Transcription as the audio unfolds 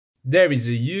There is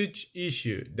a huge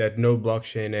issue that no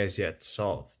blockchain has yet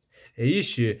solved, an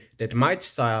issue that might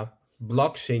stop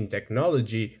blockchain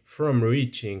technology from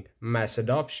reaching mass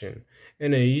adoption,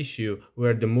 and an issue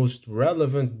where the most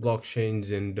relevant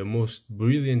blockchains and the most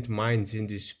brilliant minds in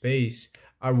this space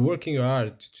are working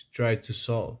hard to try to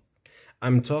solve.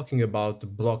 I'm talking about the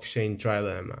blockchain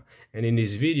trilemma, and in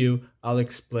this video I'll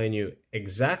explain you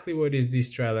exactly what is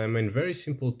this trilemma in very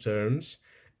simple terms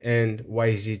and why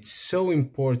is it so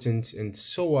important and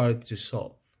so hard to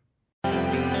solve.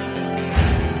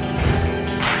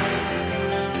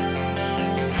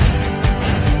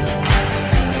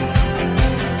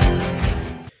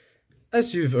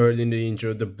 As you've heard in the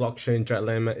intro, the blockchain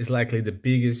trilemma is likely the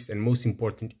biggest and most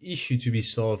important issue to be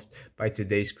solved by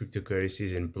today's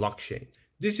cryptocurrencies and blockchain.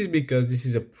 This is because this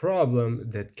is a problem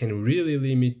that can really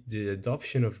limit the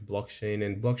adoption of blockchain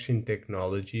and blockchain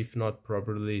technology if not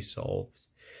properly solved.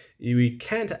 We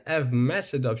can't have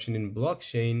mass adoption in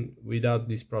blockchain without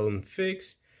this problem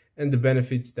fixed, and the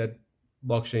benefits that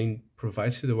blockchain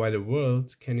provides to the wider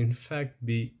world can in fact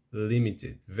be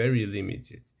limited, very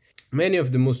limited. Many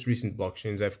of the most recent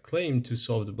blockchains have claimed to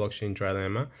solve the blockchain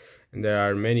trilemma, and there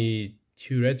are many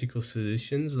theoretical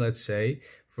solutions, let's say,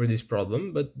 for this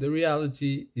problem, but the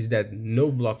reality is that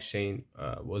no blockchain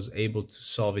was able to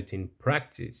solve it in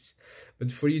practice.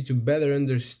 But for you to better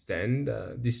understand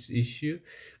this issue,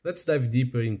 let's dive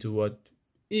deeper into what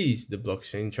is the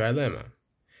blockchain trilemma.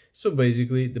 So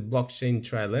basically, the blockchain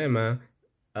trilemma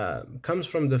comes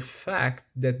from the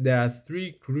fact that there are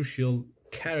three crucial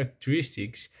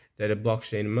characteristics that a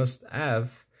blockchain must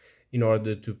have in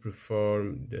order to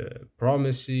perform the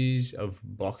promises of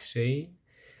blockchain.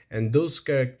 And those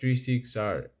characteristics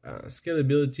are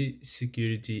scalability,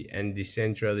 security, and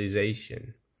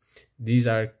decentralization. These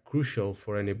are crucial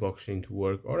for any blockchain to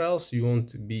work, or else you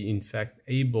won't be in fact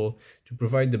able to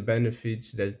provide the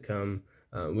benefits that come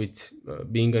with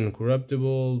being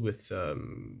uncorruptible,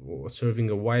 with serving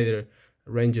a wider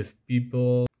range of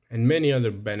people, and many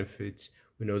other benefits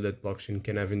we know that blockchain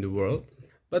can have in the world.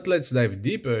 But let's dive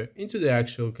deeper into the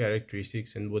actual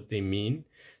characteristics and what they mean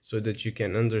so that you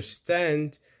can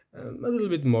understand a little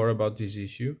bit more about this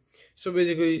issue. So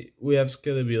basically, we have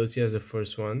scalability as the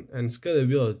first one, and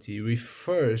scalability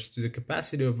refers to the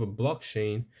capacity of a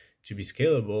blockchain to be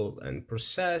scalable and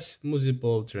process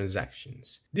multiple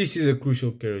transactions. This is a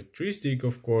crucial characteristic,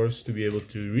 of course, to be able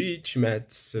to reach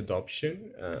mass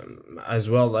adoption, as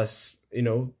well as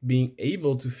being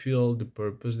able to fill the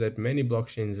purpose that many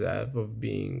blockchains have of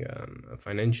being a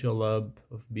financial hub,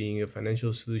 of being a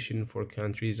financial solution for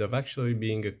countries, of actually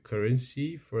being a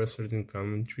currency for a certain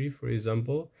country, for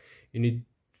example. You need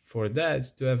for that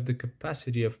to have the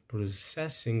capacity of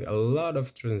processing a lot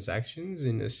of transactions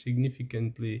in a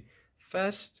significantly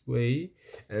fast way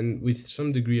and with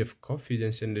some degree of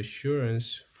confidence and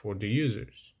assurance for the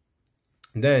users.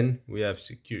 Then we have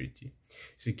security.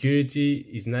 Security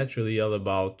is naturally all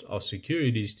about how secure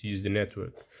it is to use the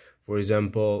network. For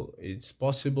example, it's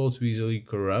possible to easily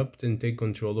corrupt and take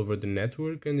control over the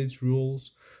network and its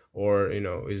rules, or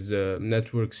is the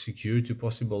network secure to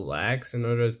possible hacks and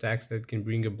other attacks that can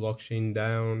bring a blockchain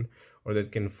down, or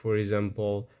that can, for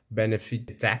example, benefit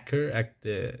the attacker at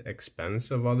the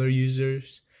expense of other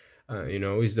users.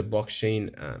 Is the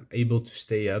blockchain able to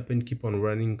stay up and keep on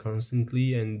running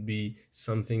constantly and be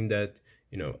something that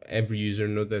every user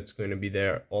knows that's going to be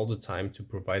there all the time to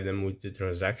provide them with the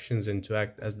transactions and to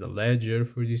act as the ledger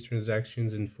for these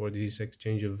transactions and for this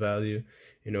exchange of value.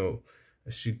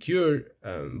 A secure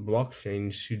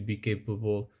blockchain should be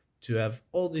capable to have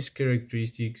all these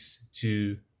characteristics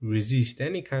to resist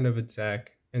any kind of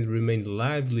attack and remain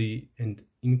lively and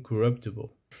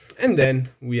incorruptible. And then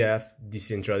we have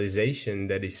decentralization,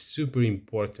 that is super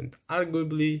important.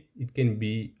 Arguably, it can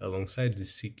be, alongside the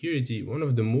security, one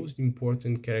of the most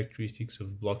important characteristics of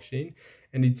blockchain,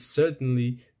 and it's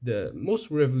certainly the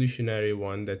most revolutionary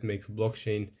one that makes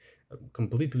blockchain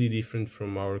completely different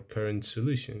from our current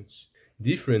solutions.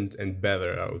 Different and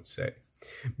better, I would say.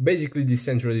 Basically,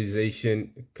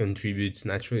 decentralization contributes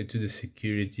naturally to the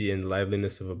security and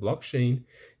liveliness of a blockchain.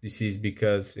 This is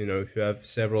because, if you have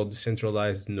several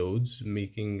decentralized nodes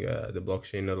making the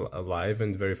blockchain alive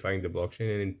and verifying the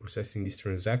blockchain and in processing these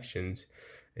transactions,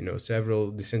 several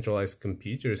decentralized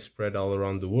computers spread all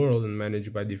around the world and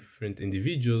managed by different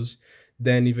individuals,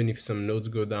 then even if some nodes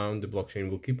go down, the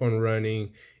blockchain will keep on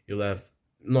running. You'll have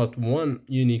not one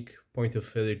unique point of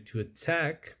failure to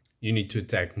attack. You need to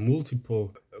attack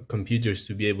multiple computers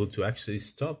to be able to actually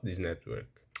stop this network.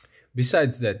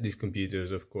 Besides that, these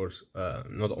computers, of course,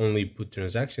 not only put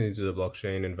transactions into the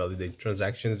blockchain and validate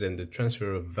transactions and the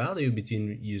transfer of value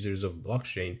between users of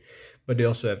blockchain, but they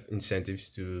also have incentives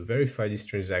to verify these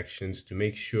transactions to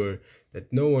make sure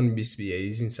that no one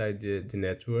misbehaves inside the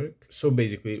network. So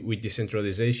basically, with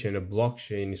decentralization, a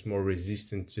blockchain is more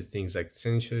resistant to things like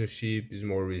censorship, is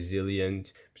more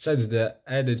resilient. Besides the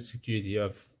added security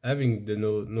of having the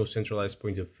no centralized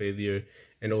point of failure,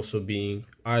 and also being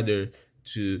harder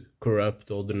to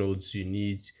corrupt all the nodes you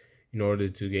need in order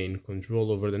to gain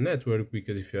control over the network,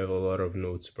 because if you have a lot of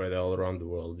nodes spread all around the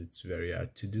world, it's very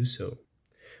hard to do so.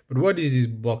 But what is this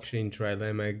blockchain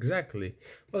trilemma exactly?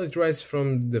 Well, it arises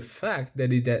from the fact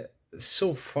that it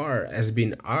so far has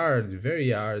been hard,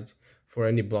 very hard, for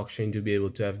any blockchain to be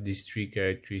able to have these three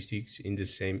characteristics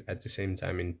at the same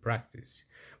time in practice.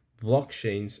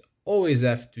 Blockchains always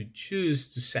have to choose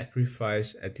to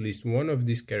sacrifice at least one of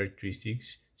these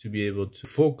characteristics to be able to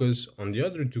focus on the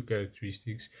other two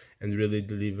characteristics and really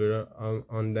deliver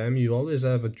on them. You always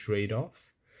have a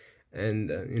trade-off, and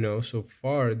so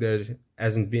far there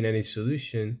hasn't been any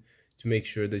solution to make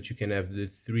sure that you can have the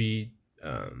three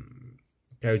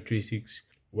characteristics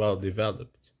well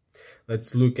developed.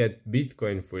 Let's look at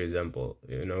Bitcoin, for example.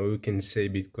 We can say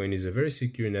Bitcoin is a very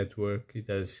secure network. It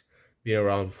has been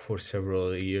around for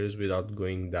several years without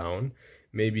going down,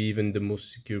 maybe even the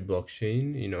most secure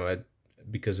blockchain,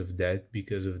 because of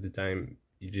the time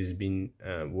it has been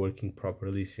working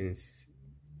properly since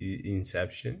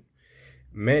inception.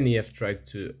 Many have tried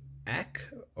to hack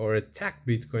or attack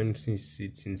Bitcoin since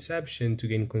its inception to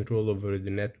gain control over the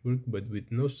network, but with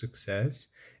no success.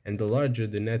 And the larger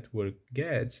the network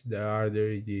gets, the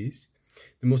harder it is.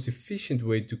 The most efficient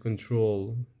way to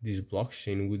control this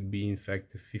blockchain would be, in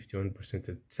fact, a 51%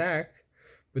 attack.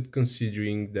 But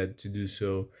considering that to do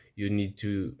so, you need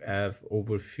to have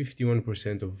over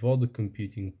 51% of all the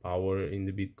computing power in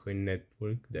the Bitcoin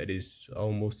network, that is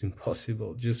almost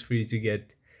impossible. Just for you to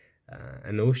get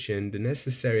a notion, the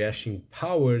necessary hashing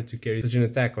power to carry such an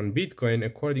attack on Bitcoin,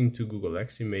 according to Google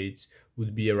estimates,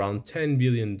 would be around $10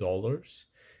 billion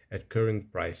at current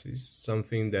prices,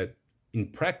 something that in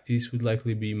practice would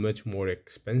likely be much more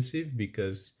expensive,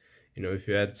 because if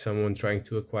you had someone trying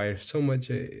to acquire so much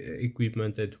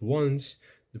equipment at once,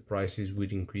 the prices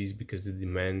would increase because the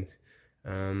demand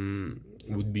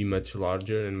would be much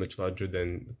larger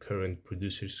than current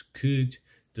producers could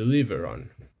deliver on.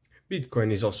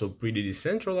 Bitcoin is also pretty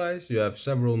decentralized. You have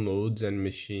several nodes and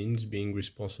machines being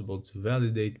responsible to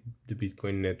validate the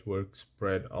Bitcoin network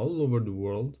spread all over the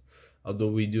world, although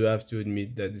we do have to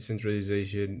admit that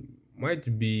decentralization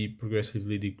might be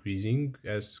progressively decreasing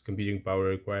as computing power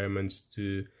requirements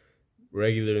to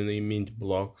regularly mint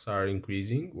blocks are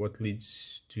increasing, what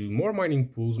leads to more mining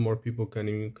pools, more people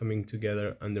coming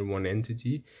together under one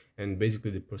entity, and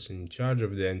basically the person in charge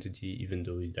of the entity, even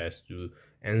though it has to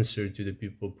answer to the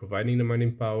people providing the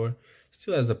mining power,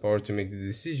 still has the power to make the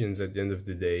decisions at the end of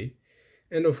the day.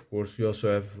 And of course, we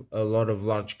also have a lot of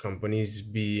large companies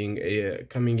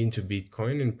coming into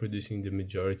Bitcoin and producing the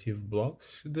majority of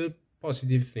blocks. The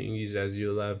positive thing is, as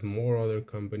you'll have more other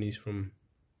companies from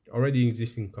already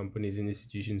existing companies and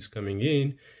institutions coming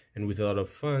in and with a lot of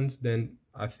funds, then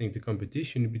I think the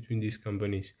competition between these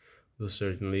companies will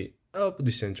certainly help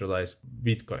decentralize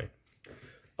Bitcoin.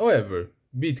 However,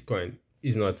 Bitcoin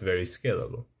is not very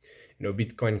scalable.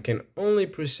 Bitcoin can only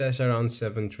process around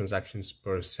 7 transactions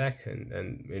per second,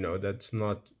 and that's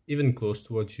not even close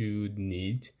to what you would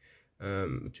need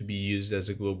to be used as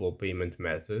a global payment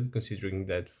method, considering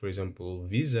that, for example,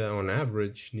 Visa on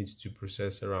average needs to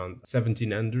process around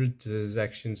 1,700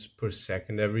 transactions per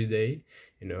second every day.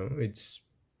 It's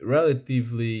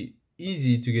relatively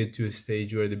easy to get to a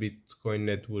stage where the Bitcoin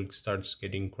network starts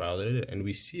getting crowded, and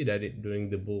we see that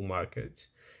during the bull market.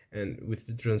 And with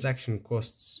the transaction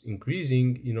costs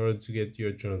increasing, in order to get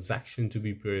your transaction to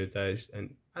be prioritized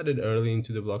and added early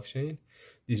into the blockchain,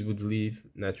 this would leave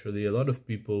naturally a lot of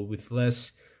people with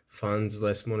less funds,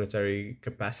 less monetary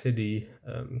capacity,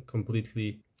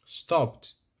 completely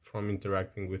stopped from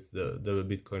interacting with the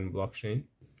Bitcoin blockchain.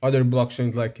 Other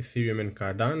blockchains like Ethereum and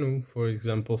Cardano, for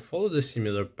example, followed a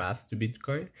similar path to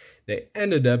Bitcoin. They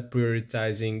ended up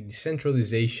prioritizing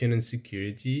decentralization and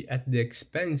security at the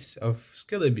expense of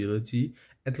scalability,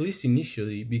 at least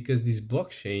initially, because these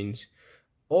blockchains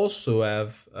also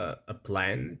have a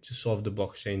plan to solve the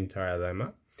blockchain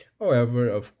trilemma. However,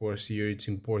 of course, here it's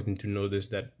important to notice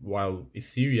that while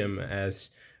Ethereum has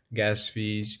gas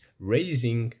fees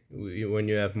raising when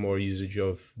you have more usage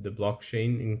of the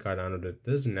blockchain, in Cardano that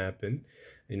doesn't happen.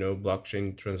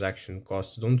 Blockchain transaction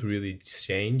costs don't really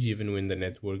change. Even when the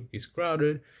network is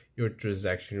crowded, your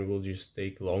transaction will just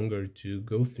take longer to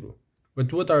go through.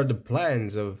 But what are the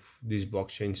plans of these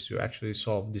blockchains to actually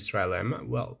solve this trilemma?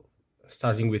 Well,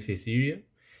 starting with Ethereum,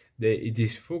 it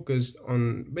is focused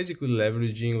on basically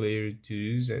leveraging layer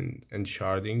 2s and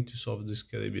sharding to solve the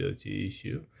scalability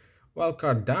issue, while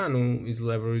Cardano is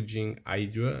leveraging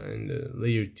Hydra and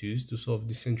layer 2s to solve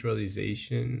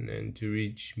decentralization and to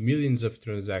reach millions of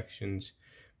transactions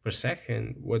per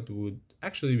second, what would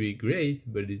actually be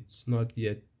great, but it's not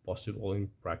yet possible in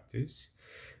practice.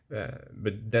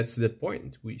 But that's the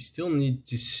point. We still need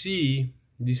to see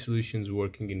these solutions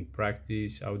working in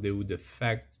practice, how they would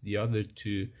affect the other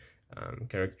two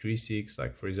characteristics,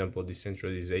 like for example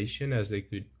decentralization, as they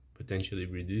could potentially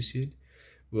reduce it.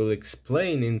 We'll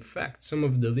explain in fact some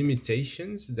of the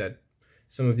limitations that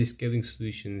some of these scaling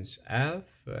solutions have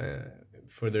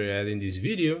further ahead in this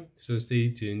video, so stay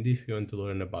tuned if you want to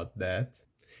learn about that.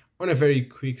 On a very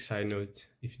quick side note,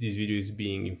 if this video is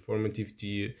being informative to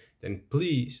you, then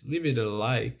please leave it a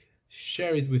like,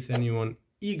 share it with anyone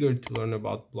eager to learn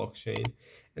about blockchain,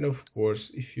 and of course,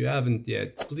 if you haven't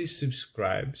yet, please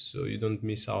subscribe so you don't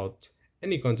miss out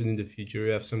any content in the future.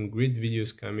 We have some great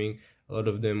videos coming, a lot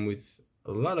of them with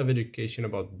a lot of education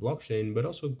about blockchain, but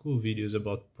also cool videos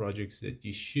about projects that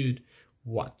you should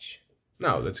watch.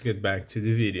 Now let's get back to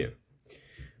the video.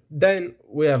 Then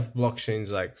we have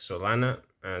blockchains like Solana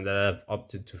that have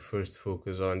opted to first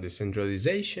focus on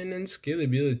decentralization and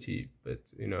scalability, but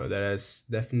that has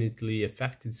definitely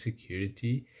affected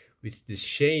security, with the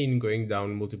chain going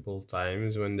down multiple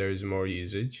times when there is more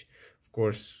usage. Of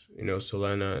course,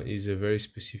 Solana is a very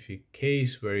specific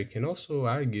case where you can also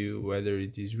argue whether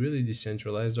it is really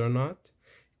decentralized or not.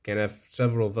 It can have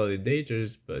several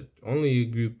validators, but only a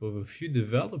group of a few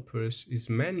developers is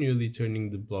manually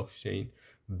turning the blockchain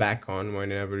back on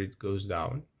whenever it goes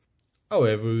down.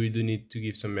 However, we do need to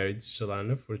give some merit to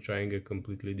Solana for trying a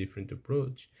completely different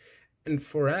approach and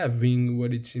for having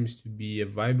what it seems to be a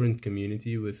vibrant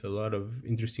community with a lot of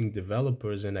interesting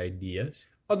developers and ideas.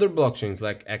 Other blockchains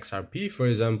like XRP, for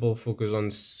example, focus on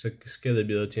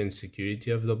scalability and security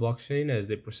of the blockchain, as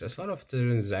they process a lot of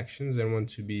transactions and want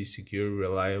to be secure,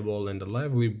 reliable, and a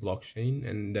lively blockchain,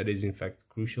 and that is in fact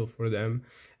crucial for them,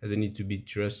 as they need to be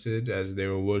trusted, as they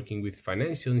are working with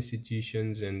financial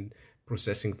institutions and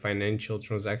processing financial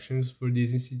transactions for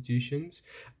these institutions.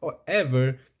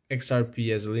 However,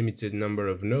 XRP has a limited number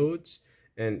of nodes,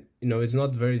 and it's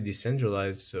not very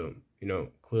decentralized, so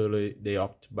clearly they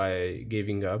opt by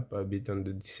giving up a bit on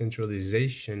the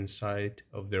decentralization side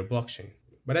of their blockchain.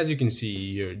 But as you can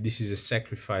see here, this is a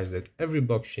sacrifice that every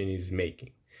blockchain is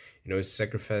making. It's a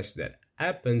sacrifice that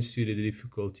happens to the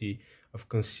difficulty of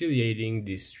conciliating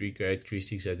these three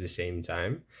characteristics at the same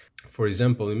time. For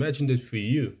example, imagine that for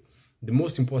you, the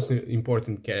most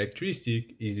important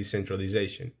characteristic is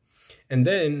decentralization. And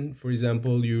then, for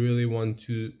example, you really want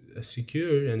to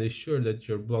secure and ensure that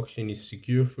your blockchain is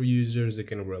secure for users, they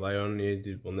can rely on it,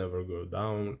 it will never go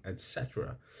down,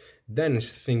 etc. Then,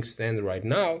 as things stand right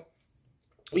now,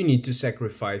 you need to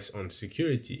sacrifice on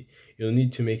security. You'll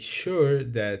need to make sure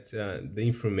that the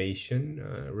information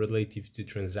relative to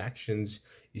transactions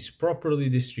is properly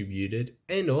distributed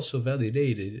and also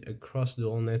validated across the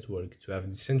whole network to have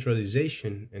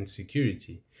decentralization and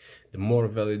security. The more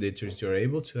validators you're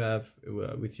able to have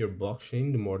with your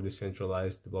blockchain, the more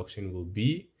decentralized the blockchain will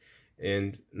be,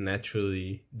 and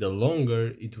naturally the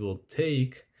longer it will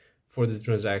take for the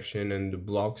transaction and the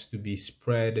blocks to be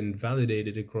spread and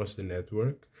validated across the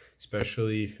network,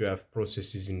 especially if you have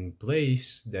processes in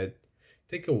place that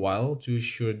take a while to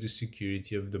assure the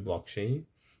security of the blockchain.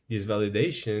 This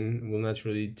validation will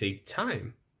naturally take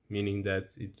time, meaning that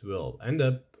it will end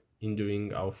up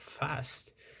hindering how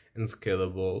fast and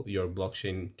scalable your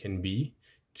blockchain can be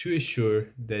to assure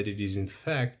that it is in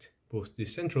fact both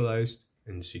decentralized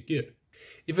and secure.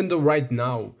 Even though right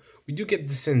now we do get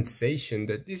the sensation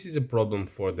that this is a problem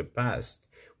for the past,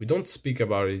 we don't speak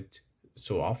about it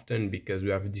so often because we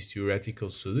have these theoretical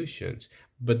solutions,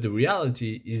 but the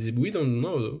reality is we don't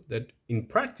know that in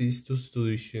practice those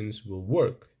solutions will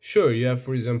work. Sure, you have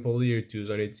for example layer 2s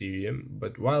on Ethereum,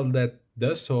 but while that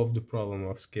does solve the problem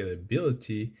of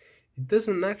scalability, it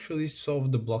doesn't actually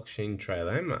solve the blockchain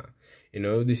trilemma.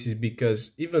 This is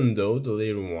because even though the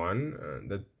layer 1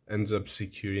 that ends up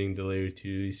securing the layer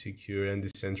 2 is secure and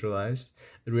decentralized,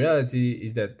 the reality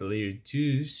is that the layer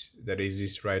 2s that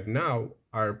exist right now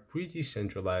are pretty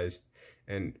centralized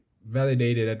and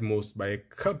validated at most by a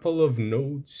couple of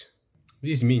nodes.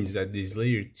 This means that these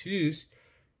layer 2s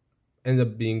end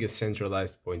up being a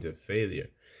centralized point of failure.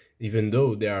 Even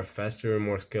though they are faster and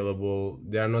more scalable,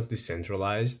 they are not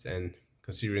decentralized, and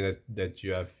considering that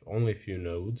you have only a few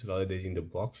nodes validating the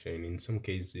blockchain, in some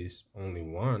cases only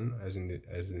one, as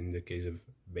in the case of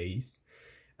Base,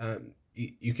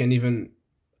 You can even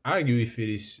argue if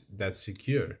it is that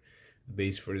secure.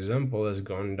 Base, for example, has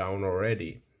gone down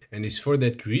already, and it's for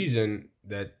that reason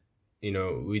that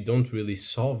we don't really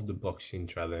solve the blockchain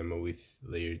trilemma with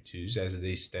layer 2s as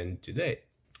they stand today.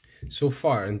 So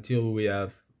far, until we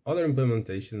have other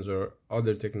implementations or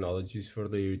other technologies for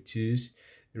layer 2s,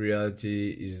 the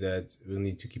reality is that we'll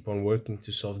need to keep on working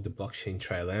to solve the blockchain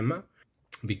trilemma,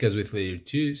 because with layer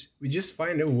 2s, we just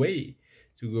find a way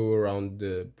to go around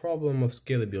the problem of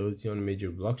scalability on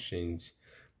major blockchains.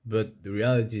 But the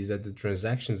reality is that the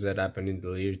transactions that happen in the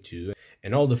layer 2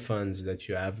 and all the funds that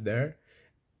you have there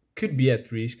could be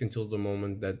at risk until the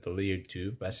moment that the layer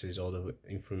 2 passes all the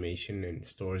information and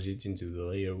stores it into the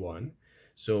layer 1.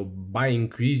 So by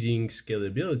increasing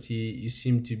scalability, you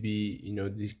seem to be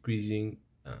decreasing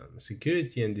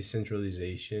security and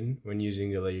decentralization when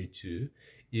using a layer 2,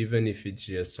 even if it's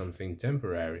just something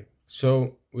temporary.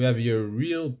 So we have here a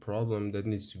real problem that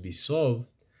needs to be solved,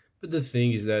 but the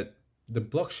thing is that the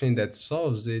blockchain that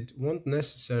solves it won't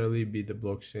necessarily be the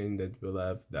blockchain that will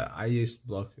have the highest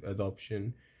block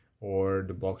adoption or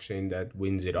the blockchain that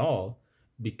wins it all,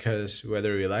 because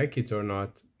whether we like it or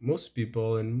not, most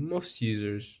people and most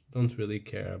users don't really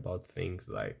care about things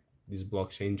like this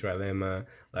blockchain trilemma,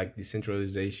 like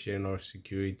decentralization or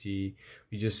security.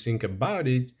 We just think about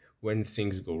it when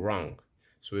things go wrong.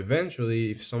 So eventually,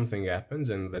 if something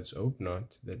happens, and let's hope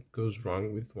not, that goes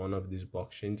wrong with one of these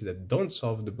blockchains that don't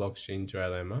solve the blockchain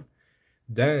trilemma,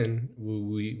 then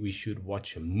we should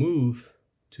watch a move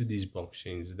to these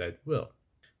blockchains that will.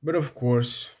 But of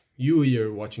course, you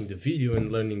here watching the video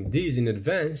and learning this in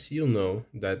advance, you'll know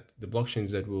that the blockchains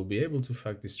that will be able to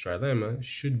fight this trilemma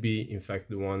should be, in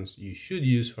fact, the ones you should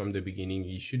use from the beginning.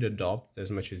 You should adopt as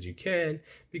much as you can,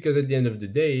 because at the end of the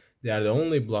day, they are the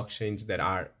only blockchains that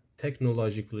are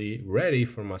technologically ready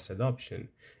for mass adoption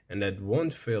and that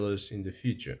won't fail us in the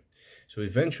future. So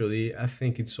eventually, I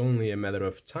think it's only a matter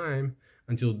of time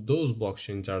until those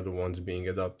blockchains are the ones being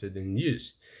adopted and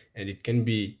used. And it can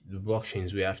be the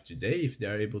blockchains we have today if they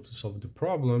are able to solve the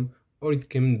problem, or it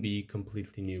can be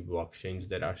completely new blockchains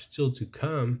that are still to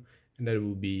come and that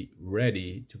will be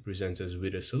ready to present us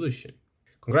with a solution.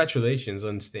 Congratulations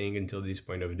on staying until this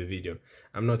point of the video.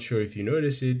 I'm not sure if you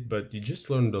noticed it, but you just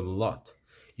learned a lot.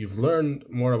 You've learned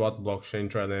more about blockchain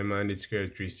trilemma and its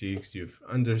characteristics. You've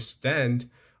understand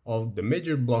all the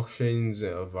major blockchains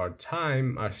of our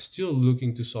time are still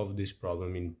looking to solve this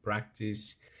problem in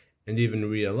practice, and even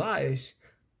realize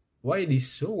why it is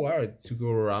so hard to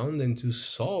go around and to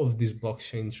solve this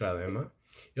blockchain trilemma.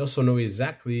 You also know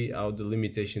exactly how the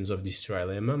limitations of this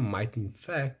trilemma might in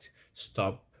fact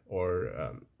stop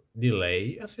or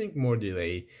delay, I think more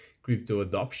delay, crypto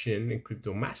adoption and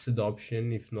crypto mass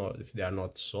adoption if they are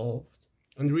not solved,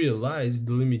 and realize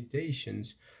the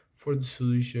limitations for the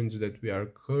solutions that we are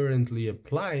currently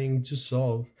applying to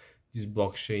solve this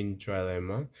blockchain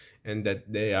trilemma, and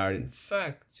that they are in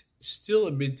fact still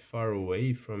a bit far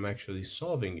away from actually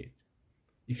solving it.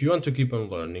 If you want to keep on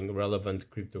learning relevant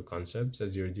crypto concepts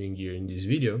as you're doing here in this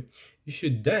video, you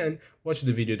should then watch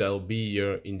the video that will be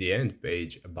here in the end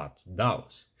page about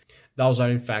DAOs. DAOs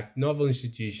are in fact novel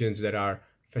institutions that are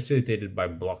facilitated by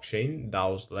blockchain.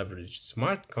 DAOs leverage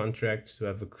smart contracts to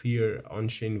have a clear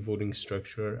on-chain voting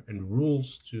structure and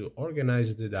rules to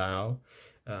organize the DAO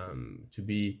to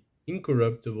be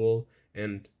incorruptible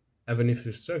and have an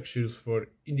infrastructure for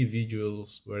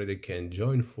individuals where they can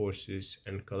join forces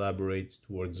and collaborate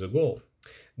towards a goal.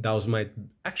 DAOs might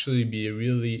actually be a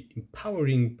really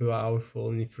empowering,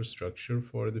 powerful infrastructure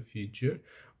for the future,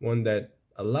 one that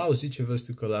allows each of us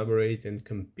to collaborate and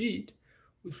compete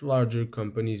with larger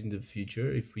companies in the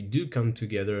future if we do come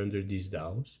together under these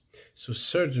DAOs. So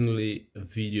certainly a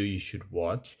video you should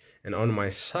watch. And on my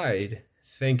side,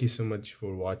 thank you so much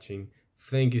for watching.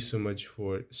 Thank you so much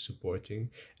for supporting,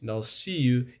 and I'll see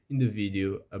you in the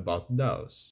video about DAOs.